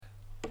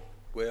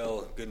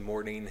Well, good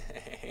morning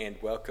and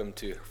welcome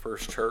to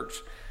First Church.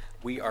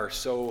 We are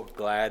so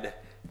glad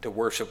to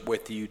worship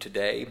with you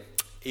today.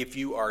 If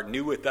you are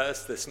new with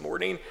us this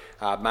morning,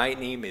 my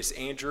name is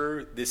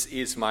Andrew. This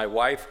is my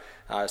wife,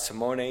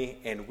 Simone,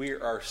 and we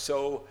are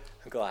so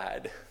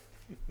glad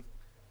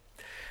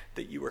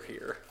that you are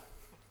here.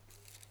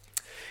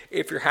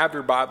 If you have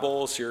your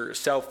Bibles, your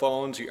cell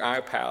phones, your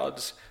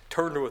iPads,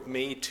 turn with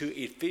me to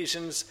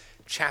Ephesians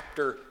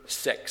chapter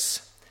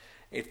 6.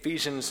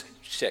 Ephesians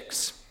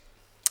 6.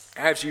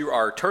 As you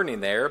are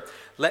turning there,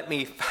 let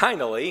me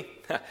finally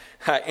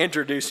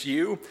introduce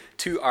you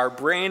to our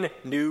brand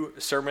new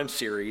sermon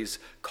series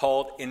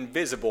called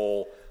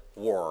Invisible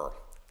War.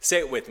 Say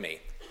it with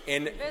me.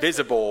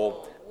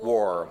 Invisible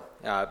War.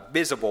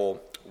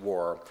 Visible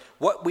War.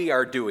 What we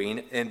are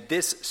doing in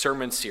this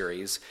sermon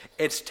series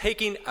is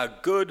taking a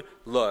good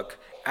look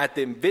at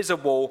the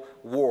invisible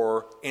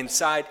war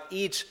inside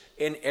each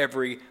and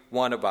every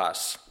one of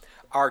us.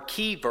 Our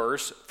key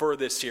verse for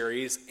this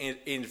series in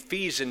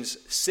Ephesians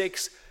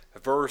 6,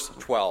 verse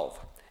 12.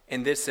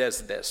 And this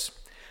says this: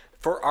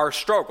 "For our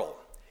struggle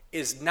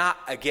is not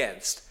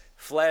against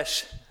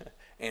flesh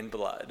and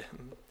blood,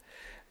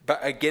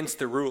 but against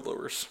the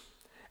rulers,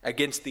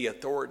 against the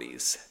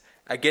authorities,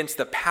 against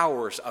the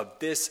powers of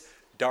this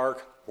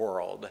dark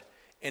world,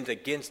 and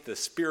against the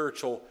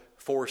spiritual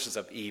forces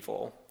of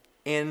evil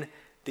in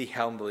the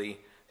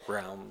heavenly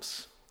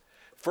realms."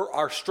 For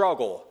our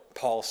struggle,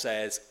 Paul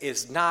says,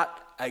 is not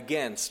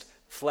against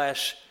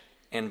flesh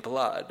and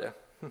blood.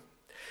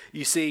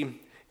 You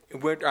see,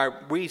 we're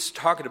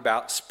talking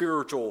about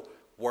spiritual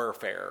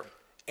warfare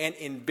and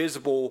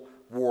invisible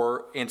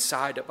war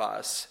inside of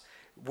us.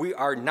 We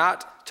are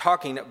not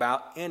talking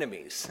about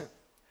enemies,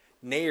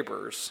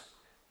 neighbors,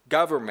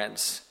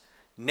 governments,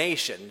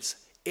 nations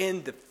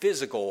in the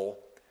physical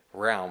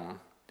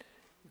realm.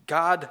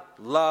 God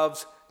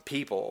loves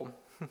people,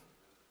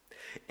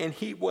 and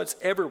he wants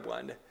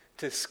everyone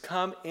to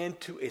come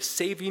into a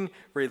saving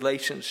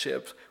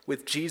relationship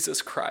with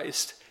Jesus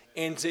Christ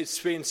and to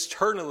experience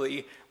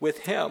eternally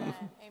with him.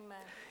 Amen.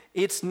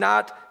 It's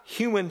not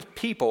human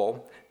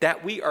people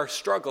that we are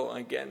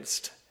struggling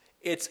against.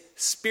 It's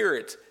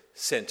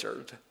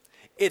spirit-centered.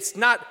 It's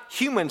not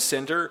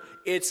human-centered,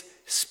 it's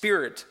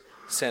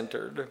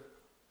spirit-centered.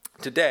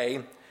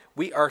 Today,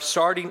 we are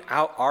starting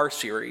out our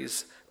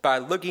series by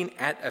looking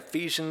at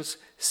Ephesians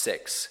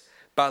 6,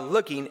 by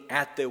looking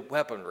at the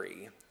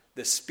weaponry,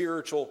 the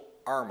spiritual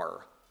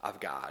armor of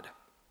God.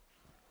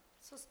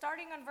 So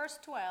starting on verse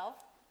 12,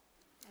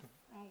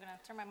 I'm going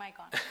to turn my mic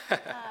on.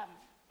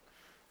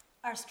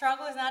 Our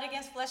struggle is not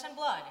against flesh and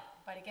blood,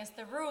 but against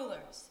the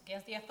rulers,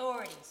 against the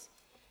authorities,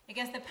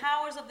 against the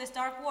powers of this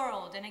dark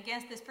world, and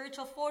against the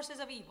spiritual forces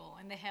of evil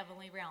in the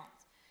heavenly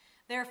realms.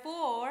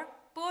 Therefore,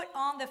 put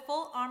on the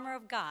full armor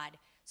of God,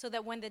 so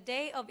that when the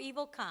day of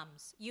evil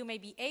comes, you may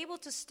be able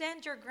to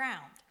stand your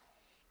ground.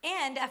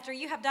 And after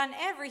you have done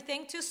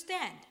everything, to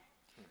stand.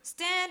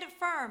 Stand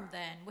firm,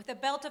 then, with a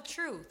belt of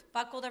truth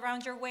buckled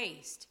around your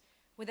waist,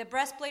 with a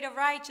breastplate of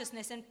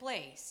righteousness in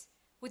place,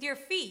 with your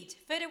feet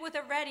fitted with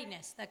a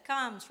readiness that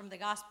comes from the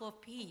gospel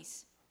of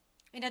peace.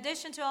 In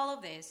addition to all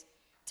of this,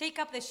 take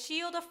up the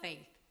shield of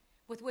faith,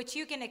 with which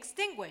you can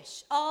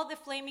extinguish all the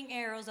flaming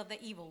arrows of the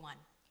evil one.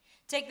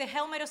 Take the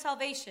helmet of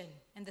salvation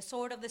and the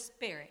sword of the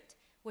Spirit,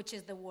 which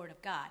is the word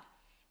of God,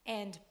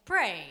 and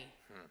pray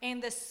in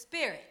the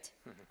Spirit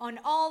on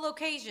all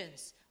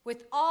occasions,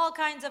 with all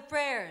kinds of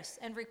prayers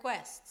and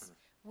requests.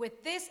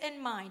 With this in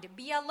mind,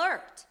 be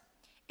alert,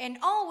 and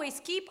always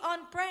keep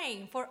on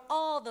praying for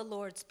all the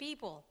Lord's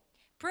people.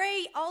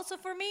 Pray also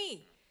for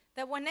me,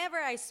 that whenever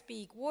I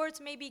speak,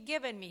 words may be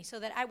given me, so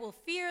that I will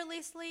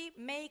fearlessly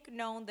make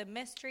known the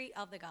mystery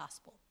of the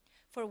gospel,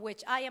 for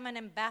which I am an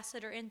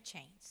ambassador in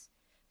chains.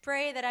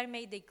 Pray that I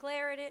may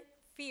declare it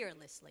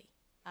fearlessly,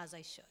 as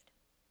I should.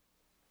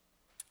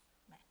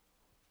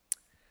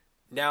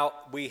 Now,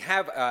 we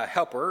have a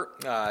helper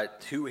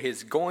who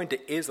is going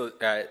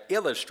to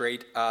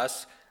illustrate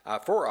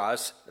for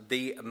us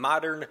the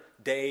modern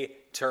day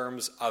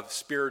terms of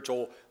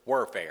spiritual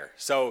warfare.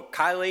 So,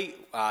 Kylie,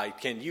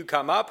 can you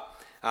come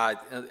up?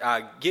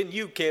 Can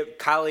you give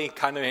Kylie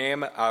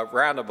Cunningham a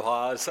round of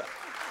applause?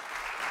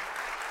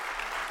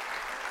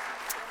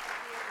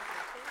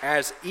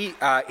 As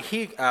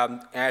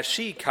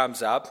she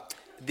comes up,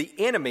 the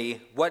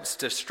enemy wants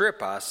to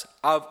strip us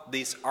of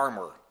this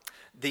armor,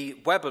 the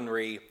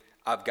weaponry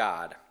of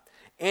God.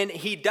 And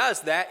he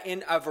does that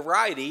in a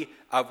variety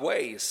of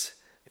ways: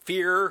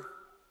 fear,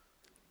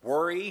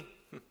 worry,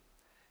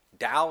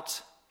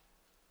 doubt,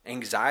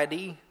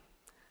 anxiety,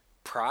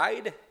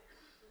 pride,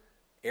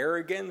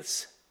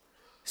 arrogance,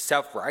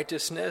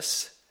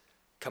 self-righteousness,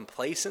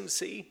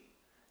 complacency,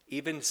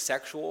 even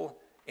sexual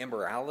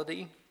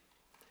immorality.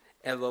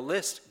 And the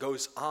list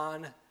goes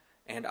on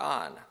and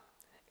on.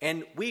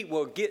 And we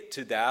will get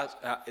to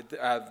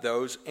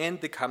those in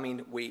the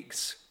coming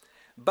weeks.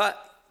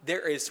 But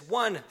there is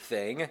one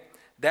thing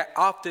that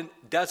often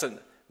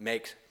doesn't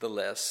make the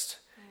list,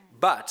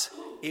 but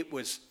it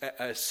was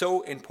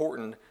so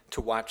important to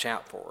watch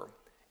out for,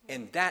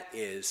 and that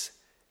is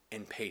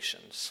in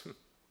patience.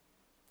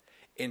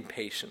 In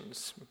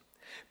patience.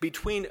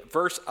 Between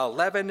verse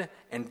 11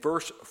 and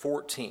verse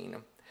 14,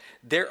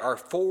 there are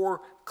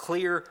 4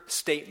 clear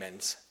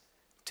statements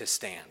to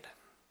stand.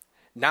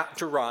 Not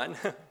to run,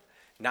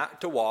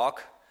 not to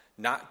walk,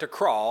 not to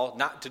crawl,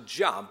 not to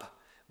jump,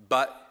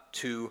 but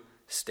to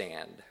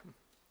stand.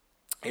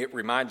 It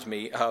reminds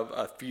me of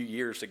a few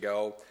years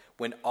ago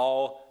when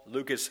all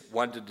Lucas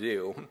wanted to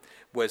do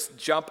was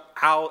jump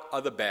out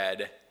of the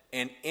bed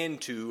and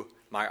into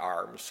my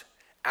arms.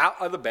 Out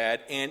of the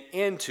bed and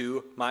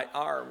into my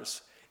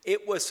arms.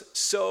 It was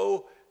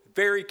so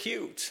very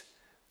cute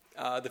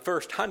the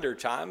first 100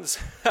 times,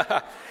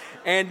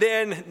 and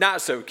then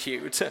not so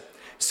cute.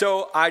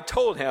 So I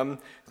told him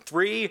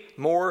 3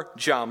 more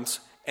jumps,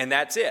 and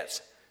that's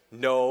it.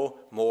 No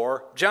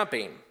more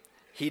jumping.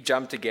 He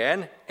jumped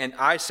again, and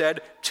I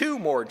said 2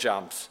 more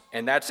jumps,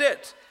 and that's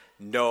it.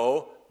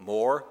 No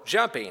more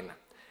jumping.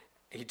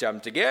 He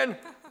jumped again,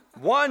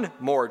 1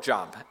 more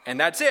jump, and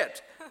that's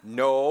it.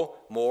 No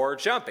more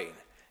jumping.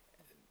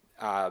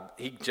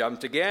 He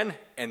jumped again,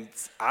 and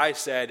I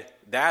said,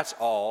 that's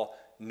all,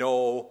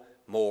 no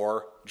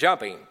more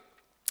jumping.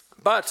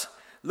 But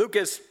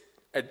Lucas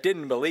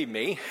didn't believe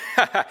me,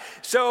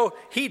 so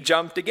he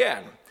jumped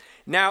again.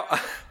 Now,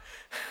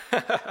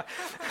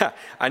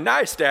 a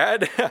nice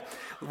dad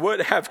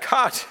would have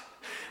caught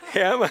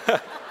him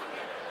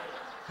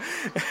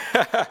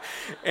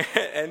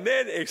and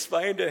then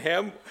explained to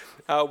him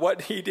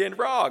what he did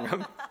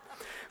wrong.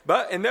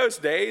 But in those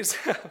days,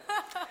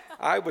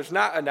 I was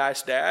not a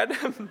nice dad.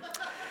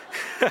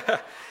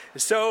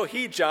 So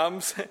he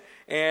jumps,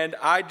 and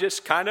I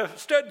just kind of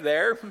stood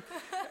there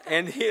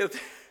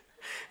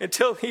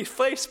until he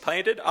face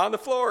planted on the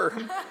floor.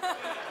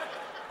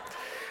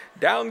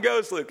 Down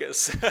goes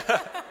Lucas.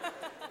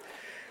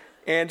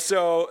 And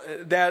so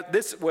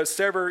this was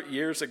several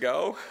years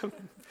ago,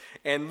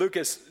 and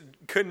Lucas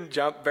couldn't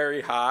jump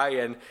very high,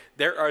 and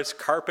there is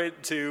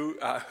carpet to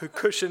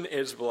cushion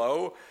his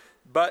blow,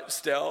 but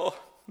still,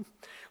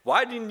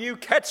 why didn't you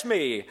catch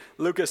me?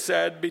 Lucas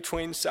said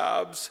between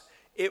sobs.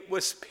 It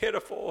was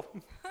pitiful,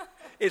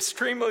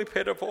 extremely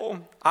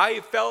pitiful.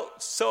 I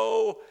felt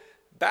so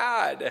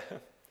bad,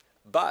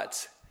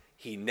 but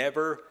he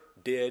never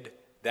did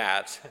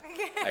that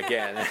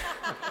again.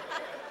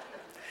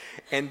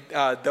 And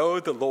though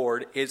the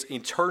Lord is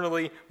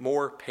eternally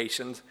more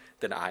patient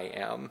than I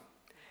am,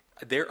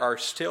 there are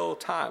still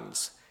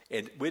times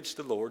in which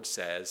the Lord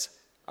says,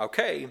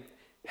 okay,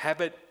 have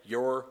it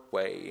your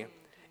way.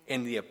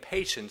 And the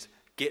patience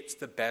gets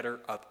the better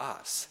of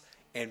us,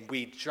 and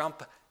we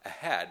jump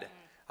ahead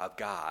of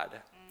God.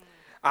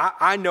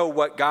 I know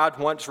what God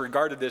wants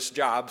regarding this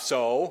job,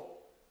 so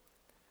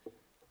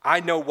I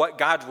know what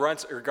God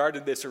wants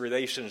regarding this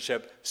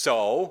relationship,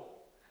 so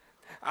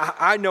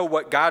I know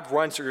what God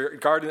wants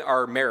regarding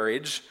our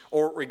marriage,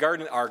 or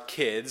regarding our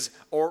kids,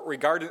 or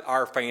regarding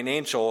our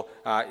financial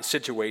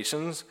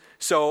situations.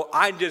 So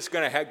I'm just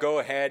going to go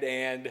ahead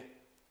and...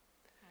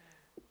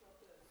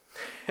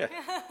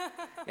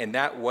 And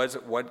that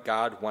wasn't what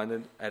God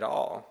wanted at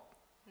all.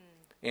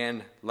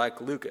 And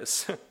like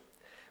Lucas,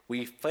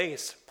 we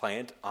face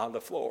plant on the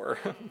floor.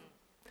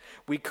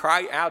 We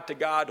cry out to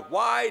God,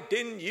 why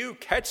didn't you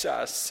catch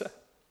us?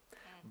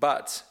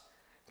 But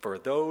for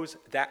those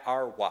that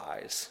are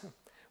wise,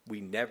 we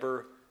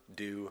never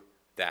do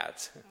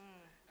that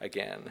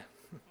again.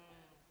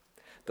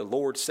 The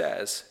Lord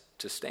says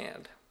to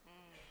stand.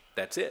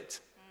 That's it.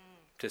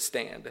 To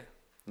stand.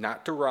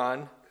 Not to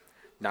run,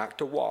 not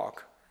to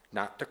walk,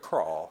 not to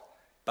crawl,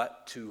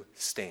 but to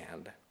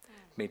stand.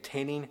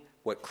 Maintaining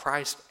what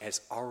Christ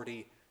has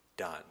already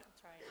done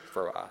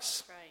for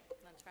us.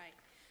 That's right.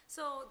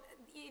 So,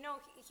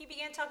 he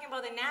began talking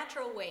about the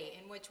natural way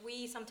in which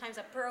we sometimes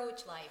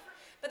approach life.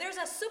 But there's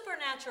a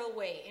supernatural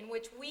way in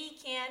which we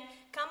can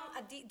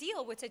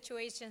deal with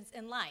situations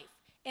in life.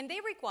 And they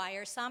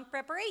require some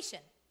preparation.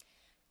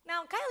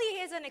 Now,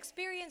 Kylie is an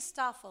experienced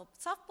softball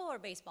or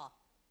baseball?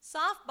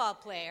 Softball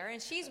player,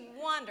 and she's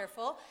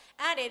wonderful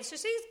at it. So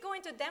she's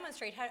going to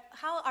demonstrate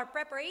how our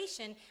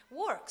preparation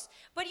works.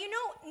 But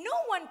no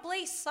one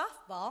plays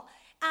softball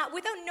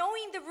without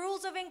knowing the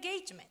rules of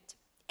engagement.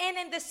 And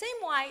in the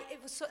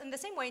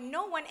same way,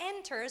 no one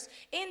enters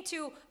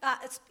into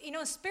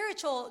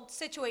spiritual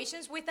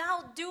situations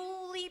without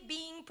duly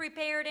being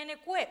prepared and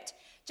equipped.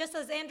 Just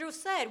as Andrew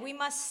said, we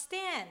must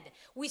stand.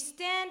 We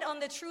stand on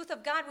the truth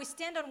of God. We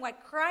stand on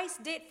what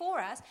Christ did for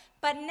us.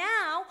 But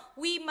now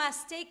we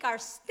must take our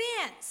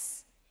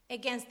stance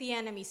against the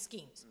enemy's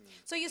schemes.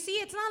 So you see,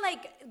 it's not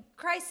like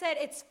Christ said,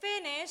 it's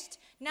finished.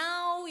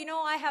 Now,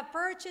 I have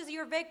purchased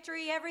your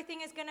victory.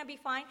 Everything is going to be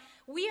fine.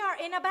 We are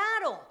in a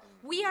battle.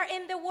 We are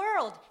in the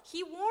world.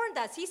 He warned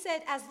us. He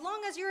said, as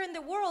long as you're in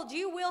the world,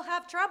 you will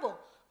have trouble.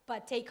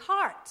 But take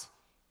heart.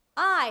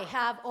 I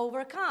have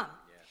overcome.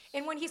 Yes.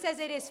 And when he says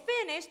it is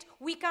finished,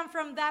 we come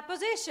from that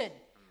position.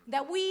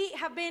 That we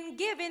have been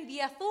given the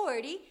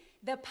authority,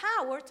 the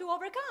power to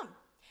overcome.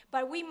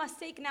 But we must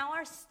take now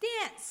our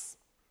stance.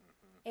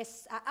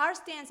 It's our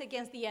stance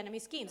against the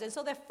enemy's schemes. And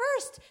so the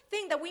first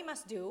thing that we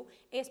must do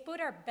is put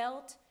our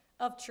belt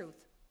of truth.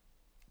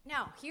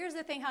 Now, here's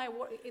the thing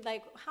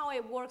how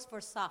it works for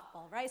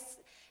softball, right?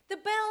 The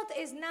belt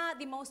is not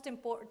the most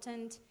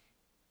important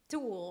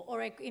tool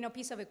or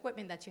piece of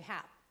equipment that you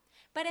have.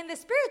 But in the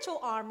spiritual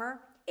armor,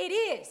 it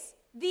is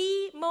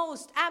the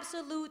most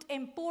absolute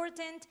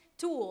important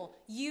tool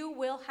you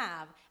will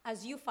have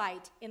as you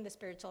fight in the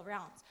spiritual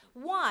realms.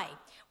 Why?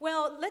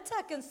 Well, let's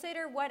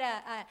consider what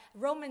a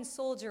Roman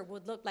soldier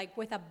would look like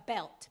with a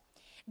belt.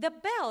 The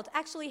belt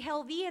actually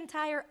held the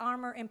entire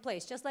armor in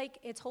place, just like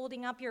it's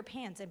holding up your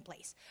pants in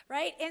place,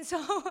 right? And so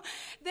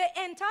the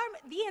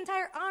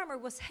entire armor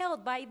was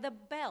held by the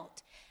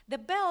belt. The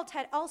belt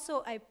had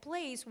also a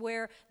place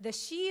where the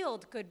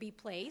shield could be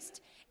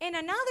placed, and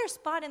another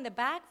spot in the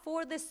back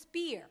for the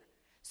spear.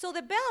 So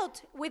the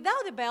belt,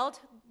 without the belt,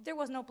 there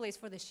was no place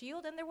for the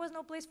shield, and there was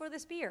no place for the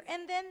spear.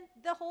 And then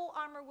the whole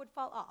armor would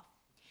fall off.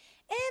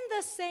 In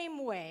the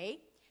same way,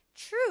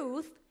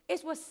 truth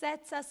is what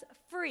sets us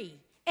free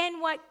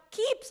and what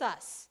keeps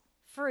us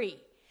free.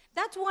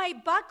 That's why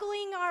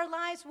buckling our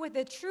lives with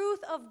the truth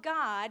of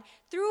God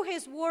through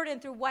His Word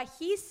and through what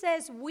He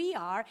says we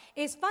are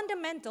is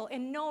fundamental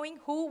in knowing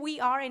who we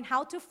are and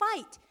how to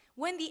fight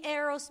when the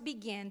arrows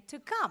begin to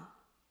come.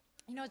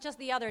 Just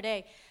the other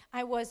day,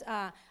 I was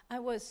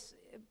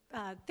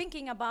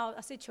thinking about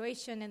a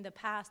situation in the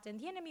past, and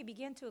the enemy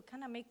began to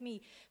kind of make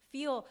me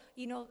feel,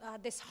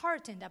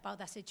 disheartened about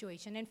that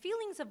situation. And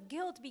feelings of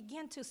guilt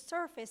began to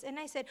surface. And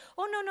I said,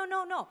 oh,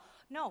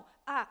 no.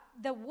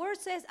 The Word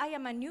says I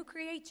am a new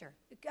creature,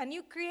 a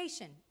new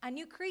creation, a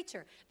new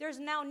creature. There's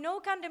now no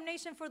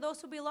condemnation for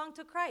those who belong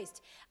to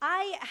Christ.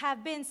 I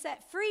have been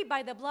set free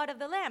by the blood of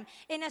the Lamb.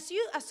 And as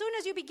soon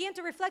as you begin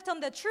to reflect on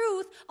the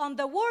truth, on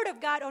the Word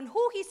of God, on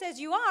who He says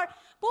you are,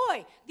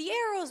 boy, the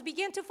arrows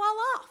begin to fall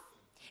off.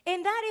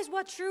 And that is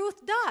what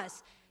truth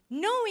does.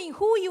 Knowing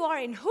who you are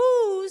and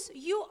whose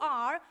you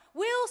are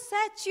will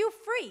set you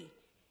free.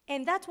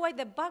 And that's why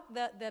the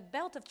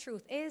belt of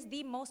truth is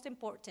the most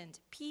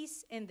important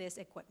piece in this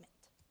equipment.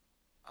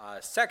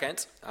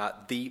 Second,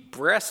 the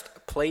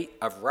breastplate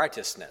of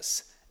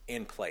righteousness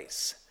in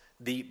place.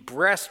 The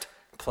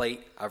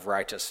breastplate of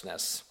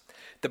righteousness.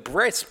 The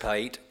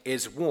breastplate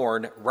is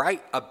worn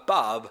right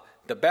above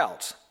the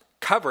belt,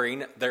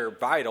 covering their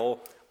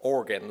vital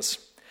organs.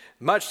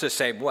 Much the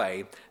same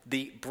way,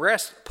 the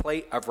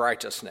breastplate of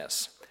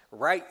righteousness,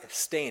 right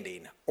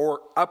standing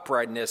or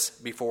uprightness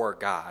before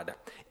God,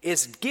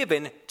 is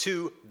given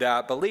to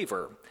the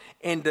believer.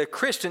 And the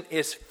Christian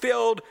is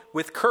filled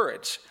with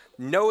courage,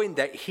 knowing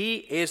that he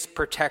is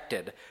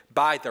protected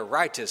by the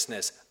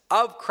righteousness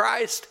of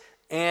Christ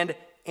and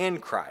in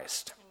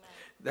Christ.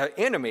 Amen. The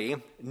enemy,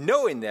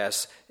 knowing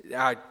this,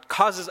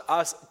 causes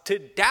us to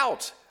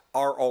doubt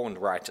our own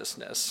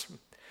righteousness.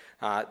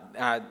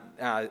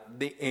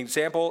 The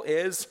example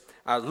is,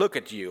 look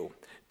at you.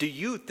 Do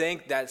you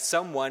think that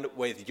someone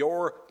with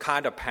your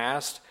kind of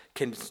past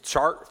can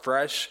start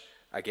fresh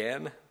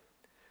again?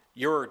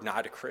 You're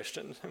not a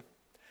Christian.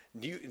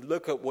 You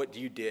look at what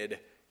you did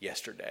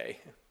yesterday.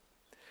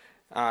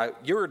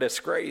 You're a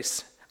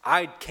disgrace.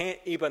 I can't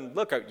even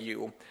look at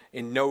you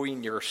in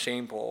knowing your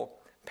shameful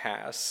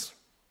past.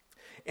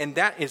 And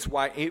that is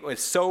why it was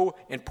so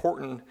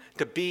important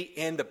to be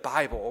in the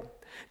Bible,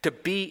 to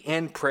be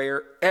in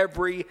prayer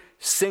every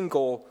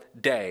single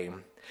day,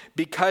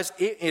 because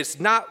it is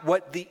not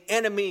what the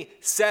enemy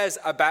says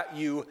about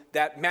you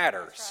that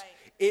matters. Right.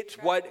 It's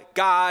right. What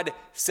God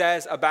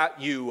says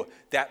about you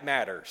that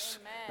matters.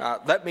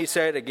 Let me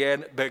say it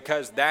again,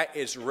 because that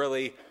is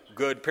really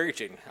good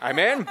preaching.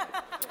 Amen?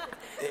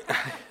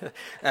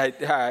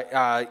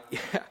 I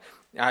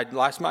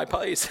lost my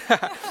place.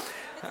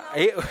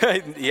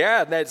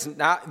 That's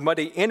not what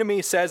the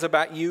enemy says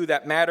about you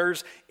that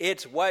matters.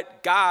 It's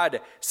what God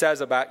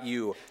says about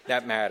you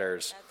that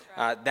matters.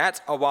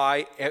 That's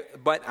why,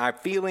 but I'm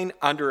feeling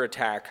under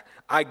attack,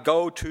 I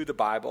go to the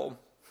Bible,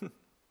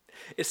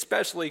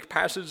 especially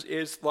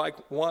passages like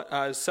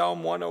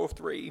Psalm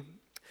 103,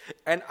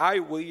 and I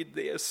read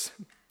this: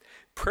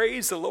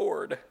 praise the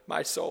Lord,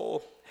 my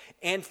soul,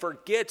 and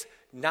forget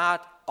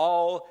not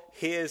all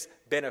His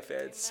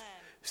benefits,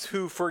 Amen.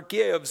 Who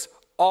forgives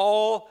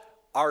all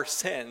our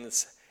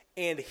sins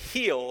and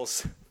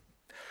heals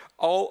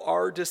all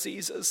our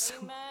diseases.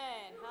 Amen.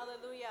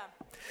 Hallelujah.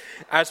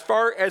 As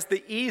far as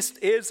the east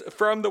is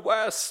from the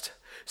west,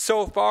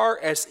 so far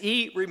as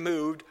He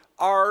removed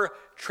our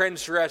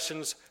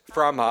transgressions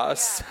from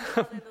us.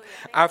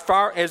 As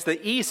far as the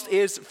east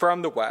is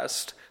from the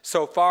west,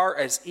 so far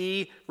as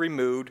He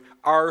removed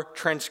our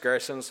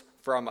transgressions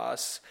from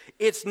us.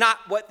 It's not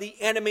what the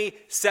enemy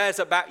says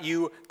about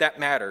you that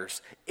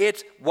matters.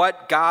 It's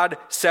what God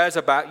says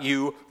about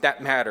you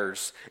that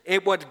matters.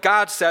 It's what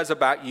God says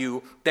about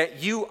you,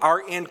 that you are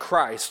in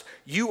Christ.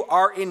 You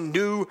are in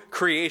new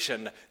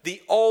creation.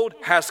 The old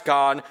has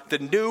gone, the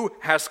new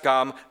has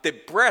come. The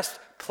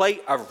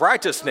breastplate of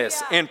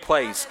righteousness in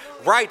place,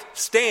 right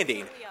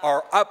standing,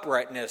 our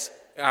uprightness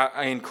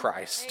in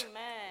Christ. Amen.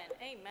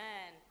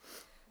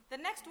 The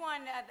next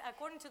one,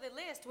 according to the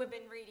list we've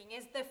been reading,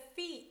 is the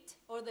feet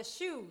or the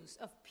shoes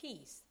of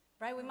peace,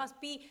 right?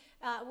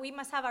 We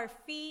must have our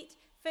feet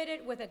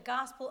fitted with a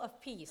gospel of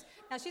peace.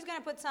 Now, she's going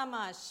to put some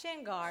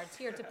shin guards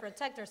here to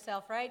protect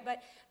herself, right?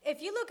 But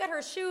if you look at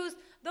her shoes,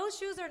 those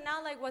shoes are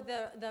not like what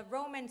the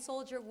Roman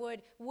soldier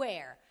would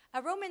wear.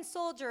 A Roman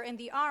soldier in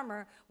the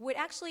armor would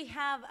actually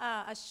have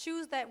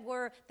shoes that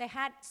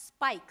had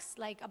spikes,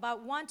 like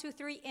about 1 to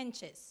 3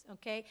 inches,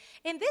 okay?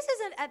 And this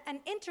is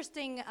an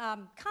interesting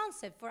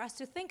concept for us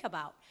to think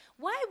about.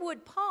 Why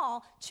would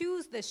Paul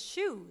choose the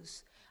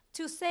shoes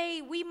to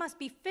say we must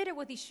be fitted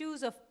with the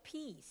shoes of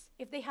peace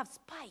if they have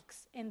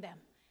spikes in them?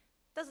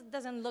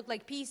 Doesn't look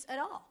like peace at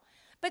all.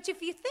 But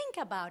if you think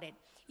about it,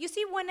 you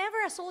see, whenever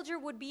a soldier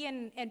would be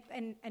in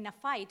a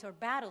fight or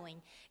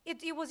battling,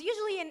 it was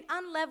usually in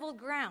unlevel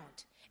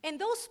ground.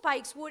 And those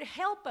spikes would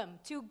help him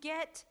to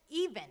get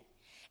even.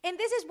 And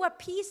this is what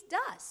peace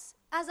does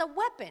as a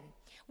weapon.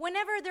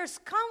 Whenever there's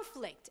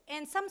conflict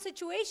and some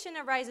situation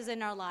arises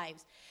in our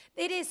lives,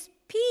 it is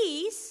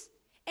peace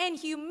and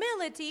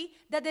humility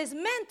that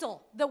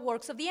dismantle the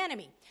works of the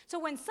enemy. So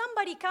when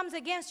somebody comes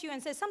against you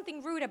and says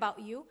something rude about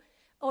you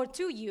or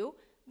to you,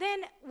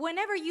 then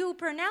whenever you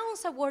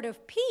pronounce a word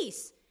of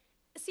peace,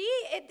 see,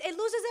 it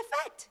loses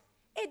effect.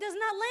 It does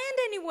not land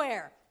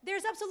anywhere.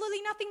 There's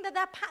absolutely nothing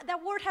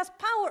that word has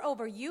power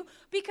over you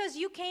because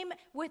you came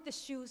with the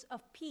shoes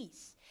of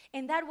peace.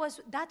 And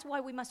that's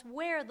why we must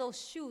wear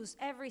those shoes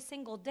every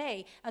single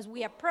day as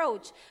we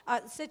approach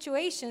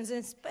situations,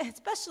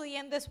 especially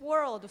in this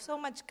world with so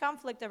much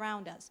conflict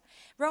around us.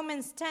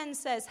 Romans 10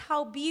 says,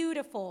 "How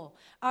beautiful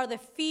are the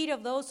feet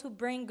of those who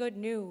bring good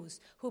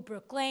news, who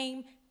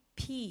proclaim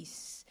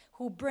peace,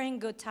 who bring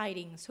good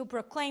tidings, who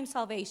proclaim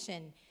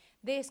salvation."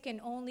 This can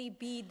only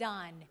be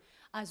done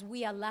as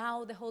we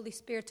allow the Holy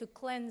Spirit to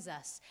cleanse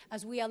us,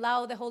 as we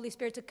allow the Holy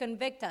Spirit to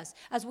convict us,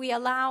 as we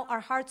allow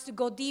our hearts to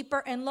go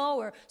deeper and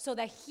lower so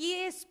that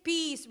His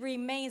peace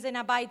remains and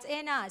abides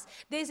in us.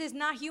 This is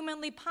not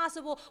humanly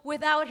possible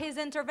without His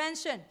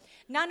intervention.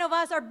 None of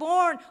us are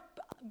born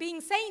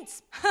being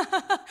saints.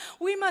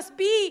 We must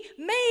be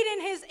made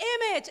in His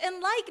image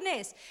and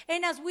likeness.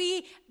 And as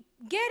we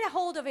get a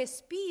hold of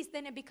His peace,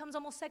 then it becomes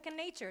almost second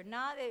nature.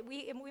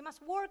 We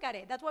must work at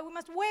it. That's why we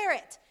must wear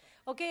it.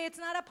 Okay, it's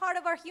not a part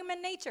of our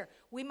human nature.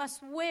 We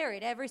must wear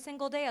it every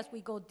single day as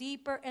we go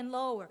deeper and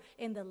lower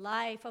in the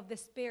life of the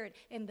Spirit,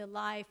 in the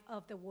life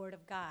of the Word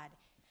of God.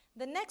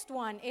 The next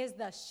one is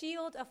the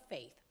shield of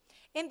faith.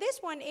 And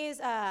this one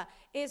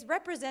is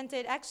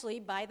represented actually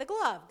by the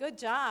glove. Good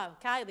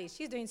job, Kylie.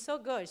 She's doing so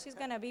good. She's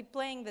going to be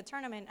playing the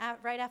tournament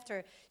right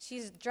after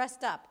she's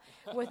dressed up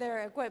with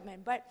her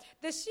equipment. But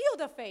the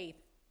shield of faith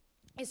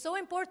is so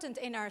important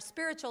in our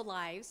spiritual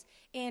lives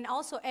and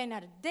also in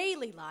our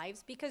daily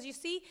lives because, you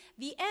see,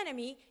 the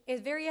enemy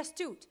is very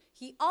astute.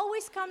 He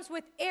always comes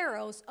with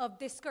arrows of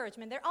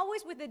discouragement. They're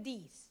always with the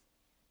D's.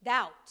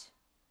 Doubt,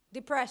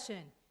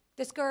 depression,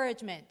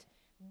 discouragement,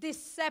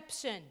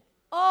 deception.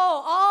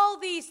 Oh, all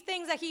these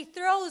things that he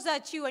throws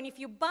at you, and if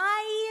you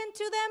buy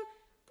into them,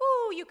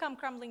 you come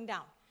crumbling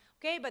down.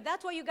 Okay, but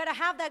that's why you got to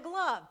have that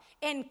glove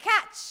and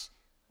catch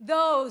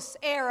those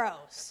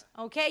arrows.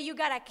 Okay, you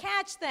got to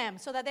catch them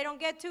so that they don't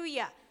get to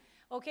you.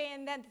 Okay,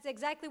 and that's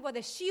exactly what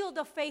the shield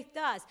of faith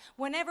does.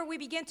 Whenever we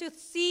begin to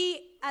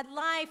see at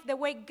life the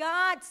way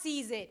God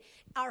sees it,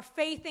 our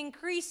faith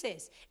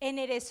increases. And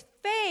it is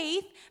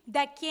faith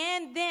that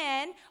can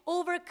then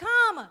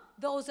overcome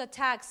those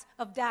attacks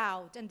of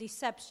doubt and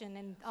deception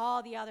and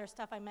all the other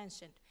stuff I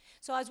mentioned.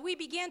 So as we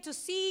begin to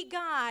see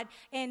God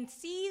and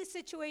see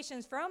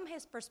situations from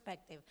His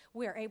perspective,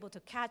 we are able to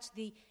catch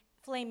the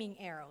flaming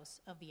arrows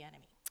of the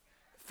enemy.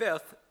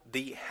 Fifth,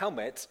 the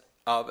helmet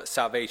of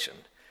salvation.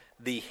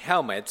 The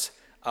helmet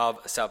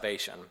of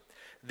salvation.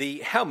 The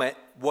helmet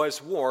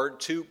was worn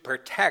to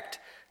protect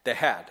the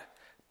head,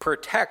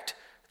 protect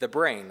the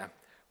brain,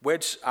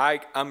 which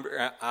I've come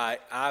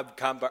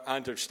to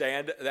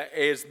understand that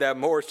is the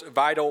most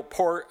vital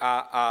part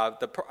of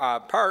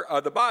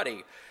the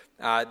body.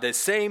 The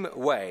same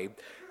way,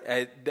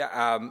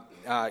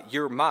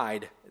 your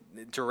mind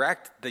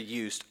direct the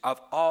use of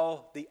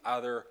all the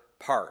other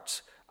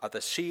parts of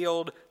the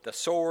shield, the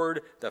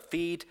sword, the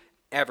feet,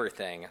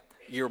 everything.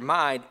 Your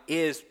mind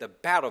is the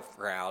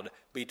battleground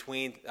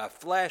between the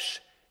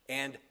flesh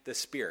and the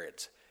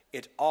spirit.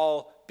 It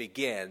all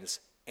begins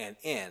and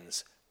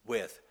ends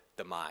with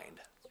the mind.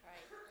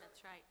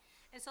 That's right.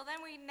 And so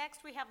then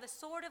we have the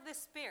sword of the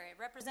Spirit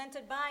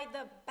represented by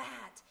the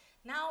bat.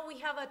 Now we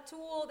have a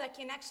tool that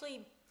can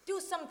actually do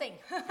something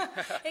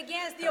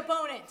against the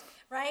opponent,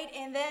 right?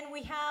 And then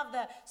we have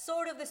the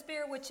sword of the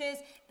Spirit, which is,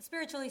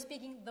 spiritually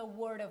speaking, the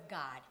Word of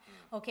God.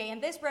 Okay,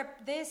 and this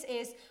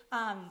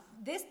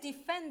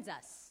defends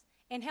us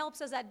and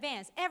helps us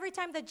advance. Every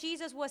time that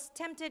Jesus was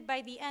tempted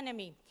by the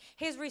enemy,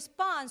 His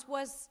response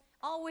was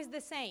always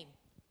the same.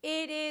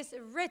 It is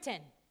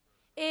written.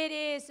 It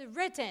is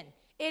written.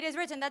 It is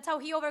written. That's how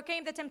He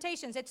overcame the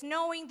temptations. It's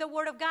knowing the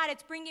Word of God.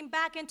 It's bringing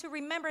back into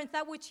remembrance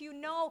that which you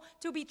know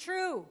to be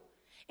true.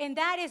 And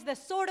that is the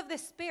sword of the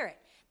Spirit.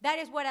 That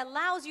is what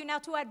allows you now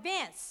to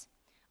advance,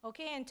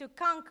 okay, and to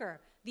conquer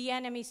the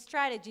enemy's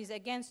strategies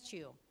against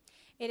you.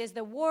 It is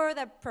the Word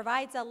that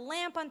provides a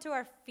lamp unto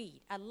our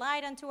feet, a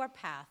light unto our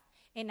path.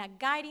 and a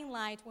guiding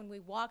light when we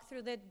walk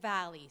through the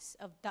valleys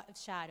of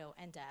shadow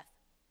and death.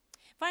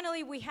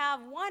 Finally, we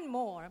have one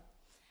more.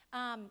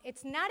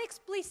 It's not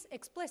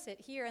explicit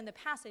here in the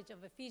passage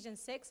of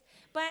Ephesians 6,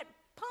 but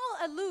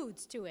Paul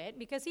alludes to it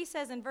because he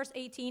says in verse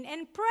 18,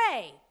 and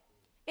pray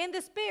in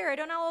the Spirit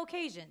on all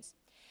occasions.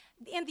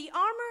 In the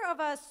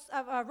armor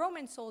of a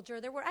Roman soldier,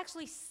 there were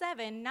actually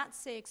 7, not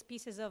 6,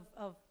 pieces of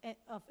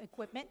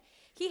equipment.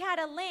 He had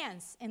a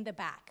lance in the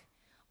back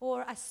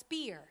or a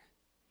spear.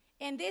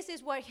 And this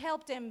is what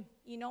helped him,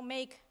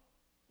 make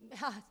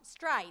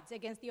strides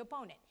against the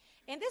opponent.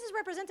 And this is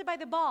represented by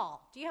the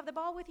ball. Do you have the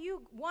ball with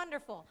you?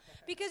 Wonderful.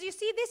 Because you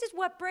see, this is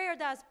what prayer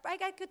does.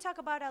 I could talk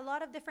about a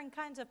lot of different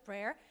kinds of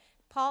prayer.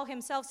 Paul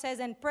himself says,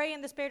 and pray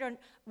in the Spirit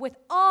with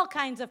all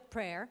kinds of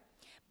prayer.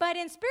 But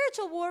in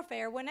spiritual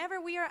warfare, whenever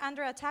we are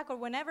under attack or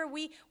whenever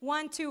we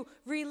want to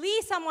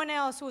release someone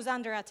else who's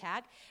under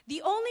attack,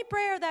 the only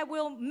prayer that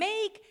will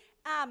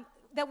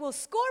that will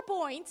score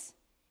points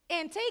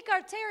and take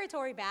our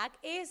territory back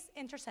is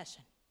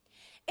intercession.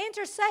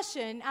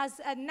 Intercession, as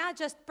not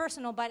just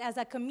personal, but as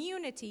a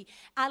community,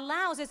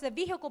 is a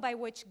vehicle by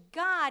which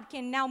God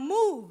can now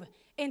move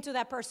into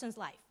that person's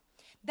life.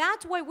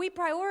 That's why we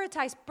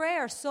prioritize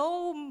prayer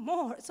so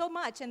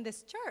much in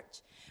this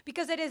church,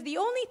 because it is the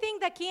only thing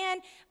that can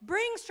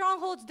bring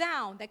strongholds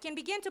down, that can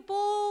begin to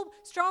pull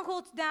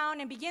strongholds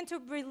down and begin to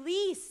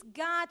release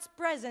God's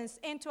presence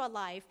into a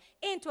life,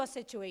 into a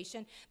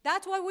situation.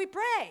 That's why we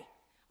pray.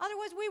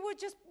 Otherwise, we would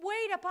just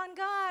wait upon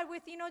God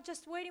with,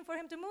 just waiting for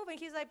him to move. And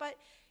he's like, but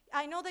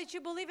I know that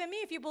you believe in me.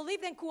 If you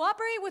believe, then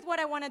cooperate with what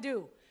I want to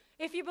do.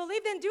 If you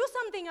believe, then do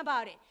something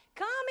about it.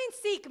 Come and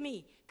seek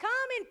me. Come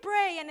and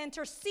pray and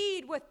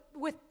intercede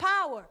with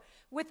power,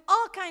 with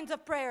all kinds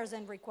of prayers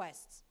and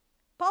requests.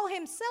 Paul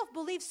himself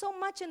believes so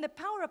much in the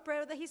power of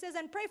prayer that he says,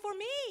 and pray for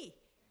me.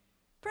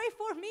 Pray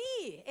for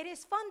me. It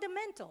is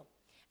fundamental.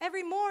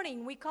 Every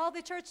morning we call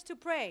the church to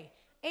pray,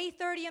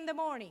 8:30 in the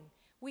morning.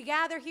 We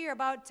gather here,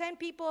 about 10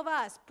 people of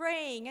us,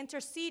 praying,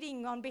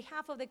 interceding on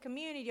behalf of the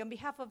community, on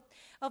behalf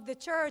of the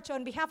church,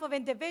 on behalf of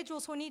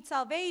individuals who need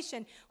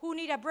salvation, who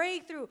need a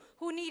breakthrough,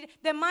 who need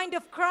the mind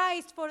of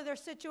Christ for their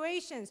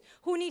situations,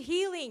 who need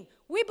healing.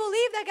 We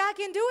believe that God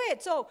can do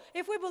it. So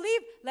if we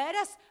believe, let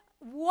us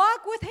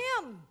walk with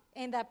him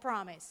in that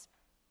promise.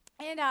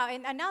 And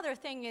another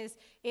thing is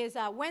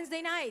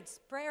Wednesday nights,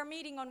 prayer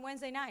meeting on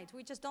Wednesday nights.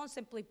 We just don't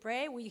simply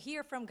pray. We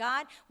hear from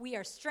God. We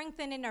are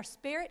strengthened in our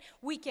spirit.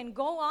 We can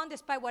go on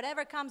despite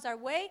whatever comes our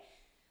way.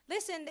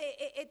 Listen,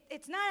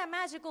 it's not a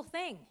magical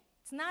thing.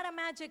 It's not a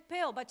magic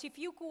pill. But if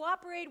you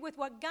cooperate with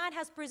what God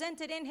has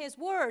presented in his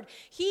word,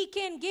 he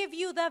can give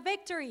you the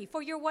victory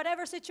for your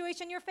whatever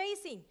situation you're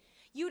facing.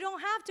 You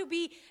don't have to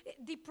be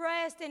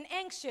depressed and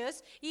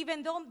anxious,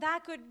 even though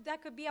that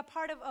could be a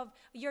part of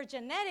your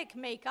genetic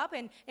makeup.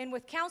 And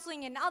with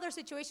counseling and other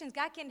situations,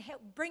 God can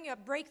help bring you a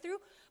breakthrough.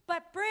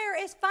 But prayer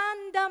is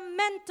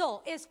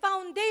fundamental, is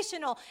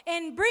foundational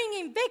in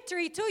bringing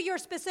victory to your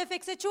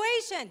specific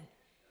situation.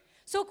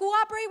 So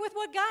cooperate with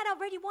what God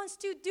already wants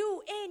to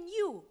do in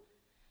you.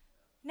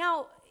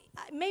 Now,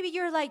 maybe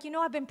you're like,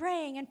 I've been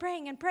praying and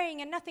praying and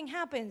praying and nothing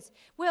happens.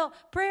 Well,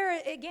 prayer,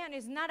 again,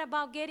 is not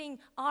about getting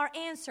our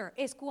answer.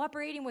 It's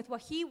cooperating with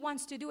what he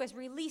wants to do, is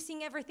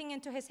releasing everything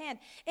into his hand.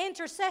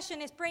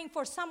 Intercession is praying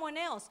for someone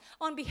else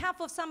on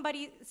behalf of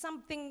somebody,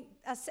 something,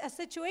 a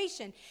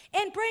situation.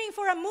 And praying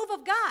for a move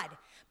of God.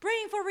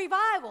 Praying for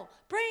revival.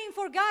 Praying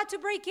for God to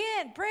break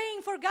in.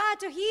 Praying for God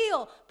to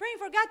heal. Praying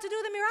for God to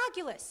do the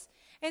miraculous.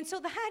 And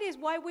so that is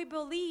why we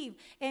believe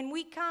and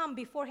we come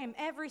before him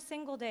every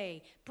single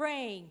day,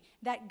 praying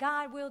that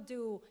God will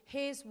do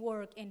his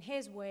work in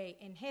his way,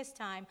 in his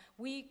time.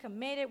 We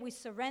commit it, we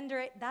surrender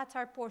it, that's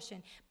our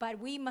portion. But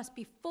we must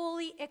be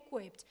fully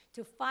equipped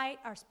to fight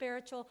our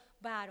spiritual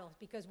battles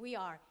because we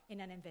are in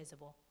an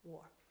invisible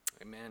war.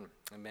 Amen.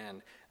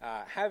 Amen.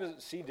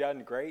 Hasn't she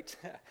done great?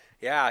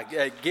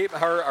 Yeah, give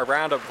her a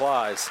round of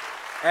applause.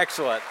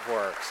 Excellent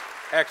works.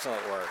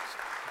 Excellent works.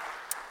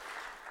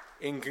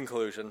 In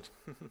conclusion,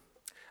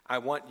 I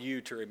want you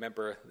to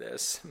remember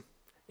this.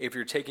 If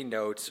you're taking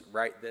notes,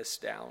 write this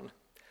down.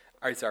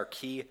 It's our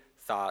key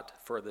thought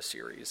for the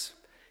series.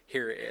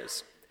 Here it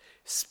is.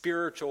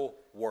 Spiritual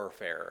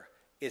warfare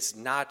is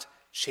not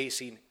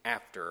chasing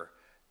after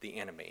the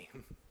enemy.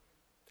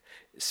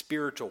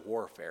 Spiritual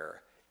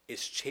warfare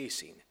is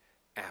chasing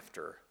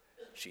after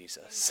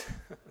Jesus.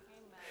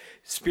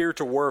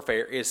 Spiritual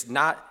warfare is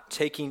not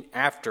taking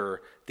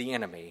after the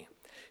enemy.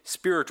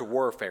 Spiritual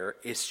warfare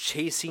is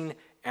chasing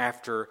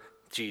after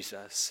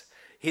Jesus.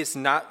 He's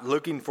not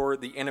looking for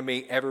the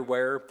enemy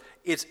everywhere.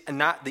 It's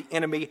not the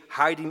enemy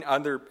hiding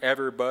under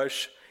every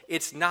bush.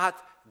 It's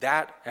not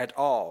that at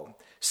all.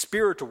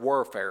 Spiritual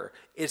warfare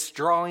is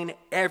drawing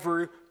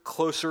ever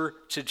closer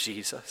to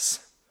Jesus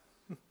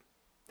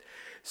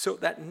so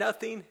that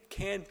nothing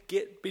can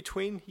get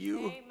between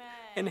you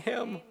and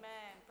him. Amen.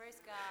 Praise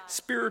God.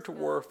 Spiritual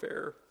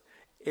warfare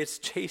is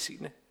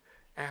chasing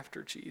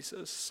after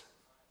Jesus.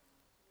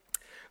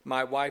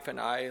 My wife and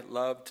I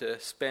love to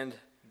spend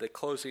the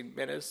closing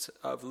minutes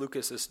of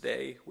Lucas's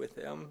day with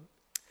him.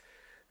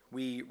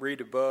 we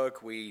read a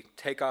book, we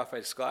take off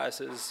his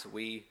glasses,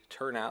 we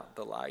turn out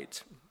the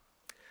lights.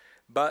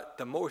 But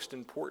the most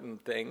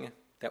important thing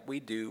that we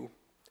do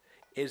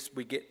is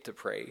we get to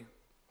pray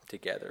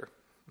together.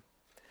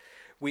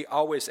 We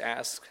always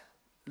ask,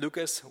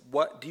 Lucas,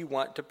 what do you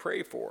want to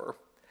pray for?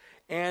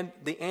 And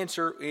the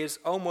answer is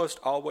almost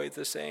always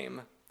the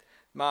same.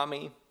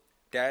 Mommy,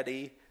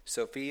 Daddy,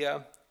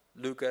 Sophia,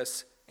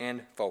 Lucas,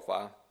 and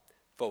Fofa.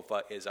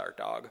 Fofa is our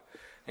dog.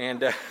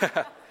 And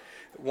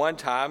one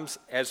time,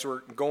 as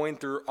we're going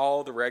through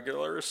all the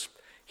regulars,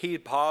 he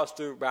paused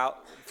through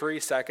about 3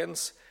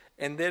 seconds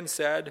and then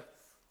said,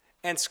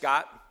 and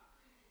Scott.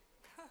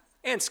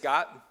 And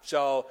Scott.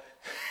 So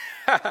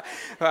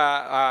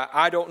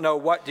I don't know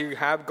what you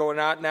have going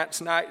on that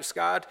night,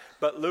 Scott,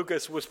 but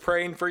Lucas was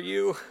praying for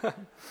you.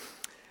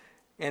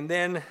 And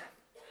then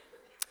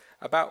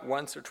about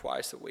once or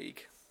twice a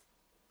week,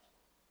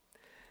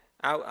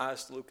 I'll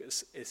ask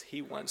Lucas if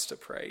he wants to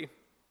pray.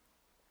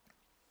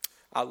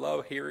 I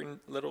love hearing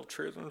little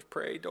children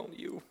pray, don't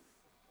you?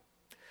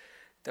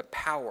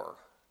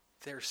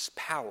 There's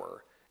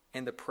power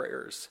in the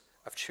prayers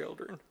of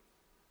children.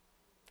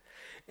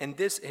 And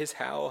this is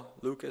how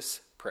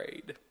Lucas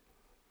prayed.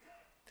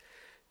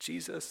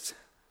 Jesus,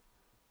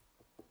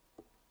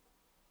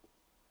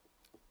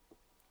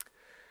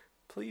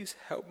 please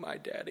help my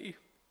daddy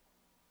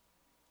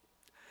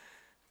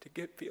to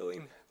get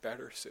feeling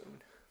better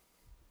soon.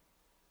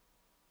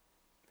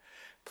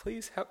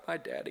 Please help my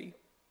daddy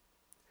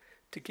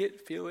to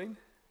get feeling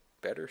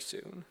better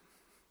soon.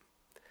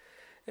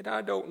 And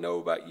I don't know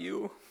about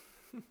you,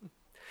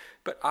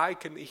 but I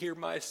can hear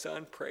my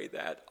son pray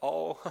that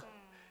all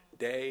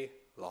day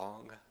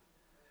long.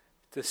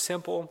 The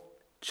simple,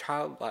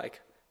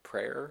 childlike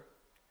prayer.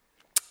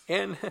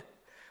 And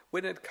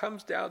when it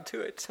comes down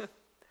to it,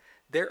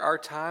 there are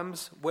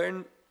times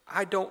when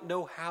I don't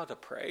know how to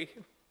pray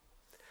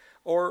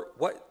or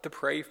what to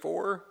pray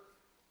for.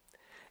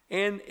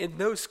 And in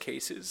those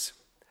cases,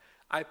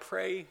 I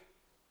pray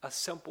a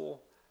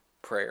simple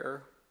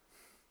prayer.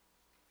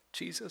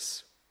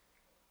 Jesus,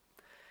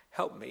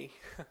 help me.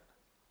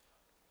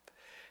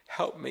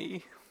 Help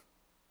me.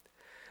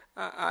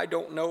 I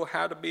don't know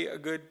how to be a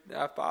good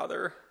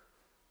father.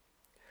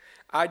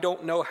 I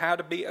don't know how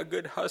to be a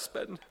good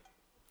husband.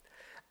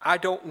 I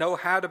don't know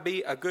how to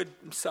be a good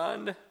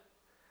son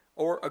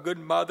or a good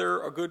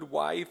mother, a good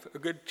wife, a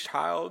good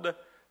child,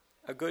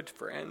 a good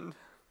friend.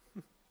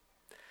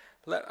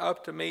 Let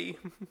up to me.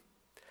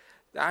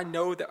 I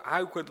know that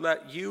I would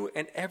let you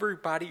and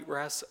everybody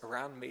else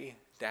around me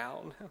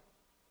down.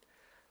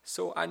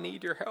 So I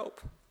need your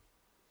help.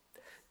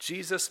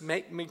 Jesus,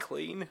 make me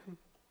clean.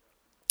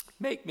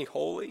 Make me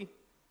holy.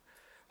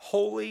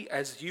 Holy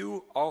as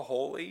you are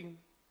holy.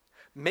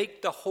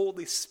 Make the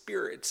Holy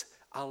Spirit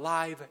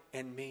alive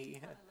in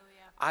me.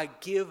 Hallelujah. I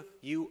give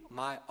you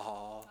my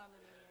all.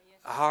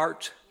 Yes.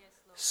 Heart,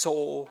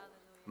 soul,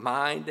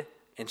 mind,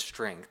 and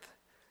strength.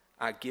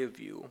 I give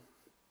you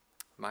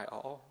my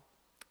all.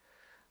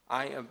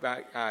 I am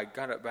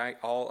going to invite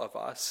all of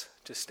us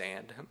to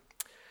stand.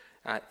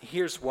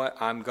 Here's what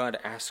I'm going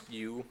to ask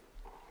you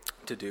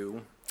to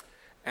do.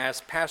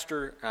 As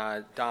Pastor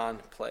Don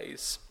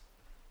plays,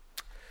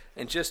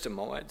 in just a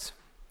moment,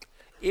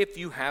 if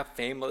you have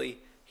family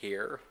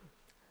here,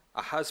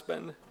 a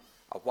husband,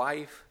 a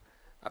wife,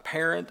 a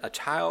parent, a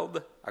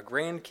child, a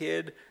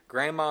grandkid,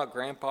 grandma,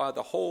 grandpa,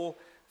 the whole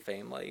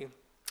family,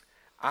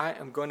 I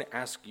am going to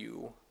ask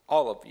you,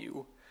 all of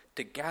you,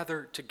 to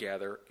gather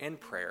together in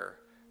prayer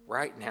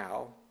right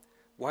now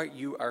while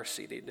you are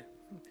seated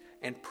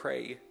and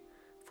pray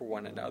for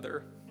one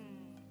another.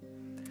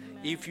 Amen.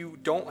 If you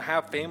don't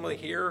have family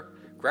here,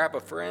 grab a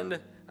friend,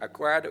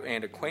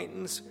 an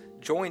acquaintance,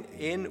 join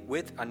in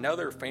with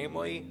another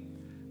family,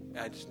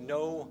 as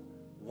no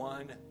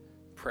one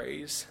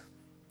prays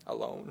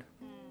alone.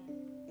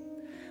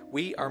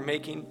 We are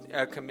making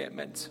a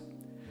commitment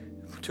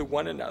to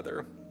one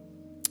another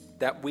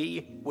that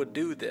we would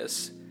do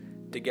this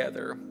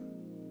together.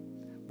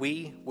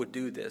 We would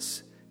do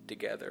this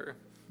together.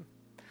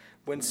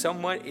 When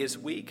someone is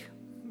weak,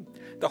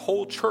 the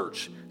whole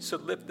church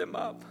should lift them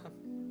up.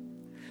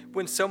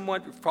 When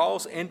someone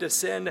falls into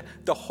sin,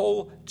 the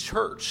whole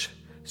church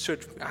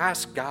should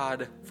ask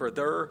God for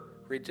their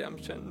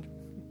redemption.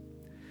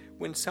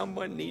 When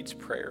someone needs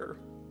prayer,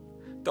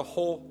 the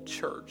whole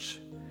church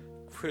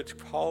should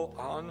fall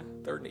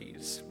on their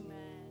knees.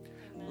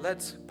 Amen.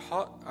 Let's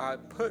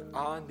put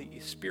on the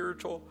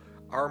spiritual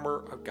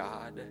armor of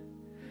God,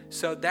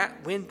 so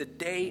that when the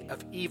day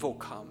of evil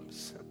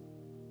comes,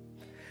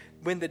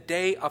 when the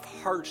day of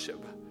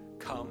hardship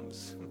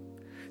comes,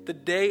 the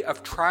day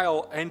of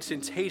trial and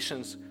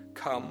temptations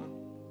come,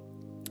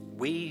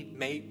 we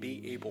may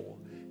be able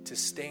to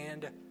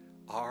stand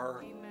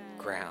our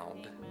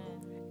ground.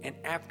 Amen. And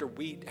after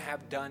we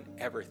have done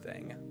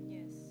everything,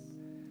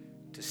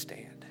 to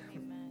stand.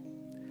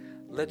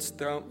 Amen. Let's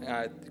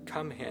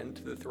come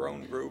into the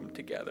throne room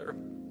together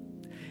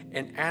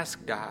and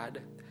ask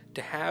God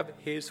to have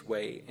his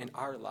way in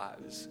our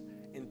lives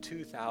in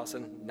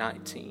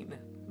 2019,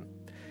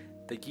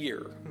 the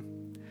year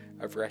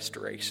of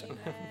restoration.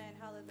 Amen.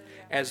 Hallelujah.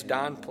 As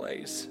Dawn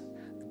plays,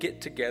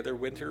 get together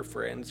with your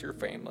friends, your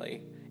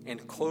family,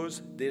 and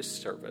close this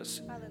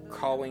service Hallelujah.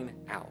 calling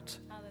out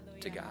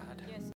Hallelujah. to God. Yes.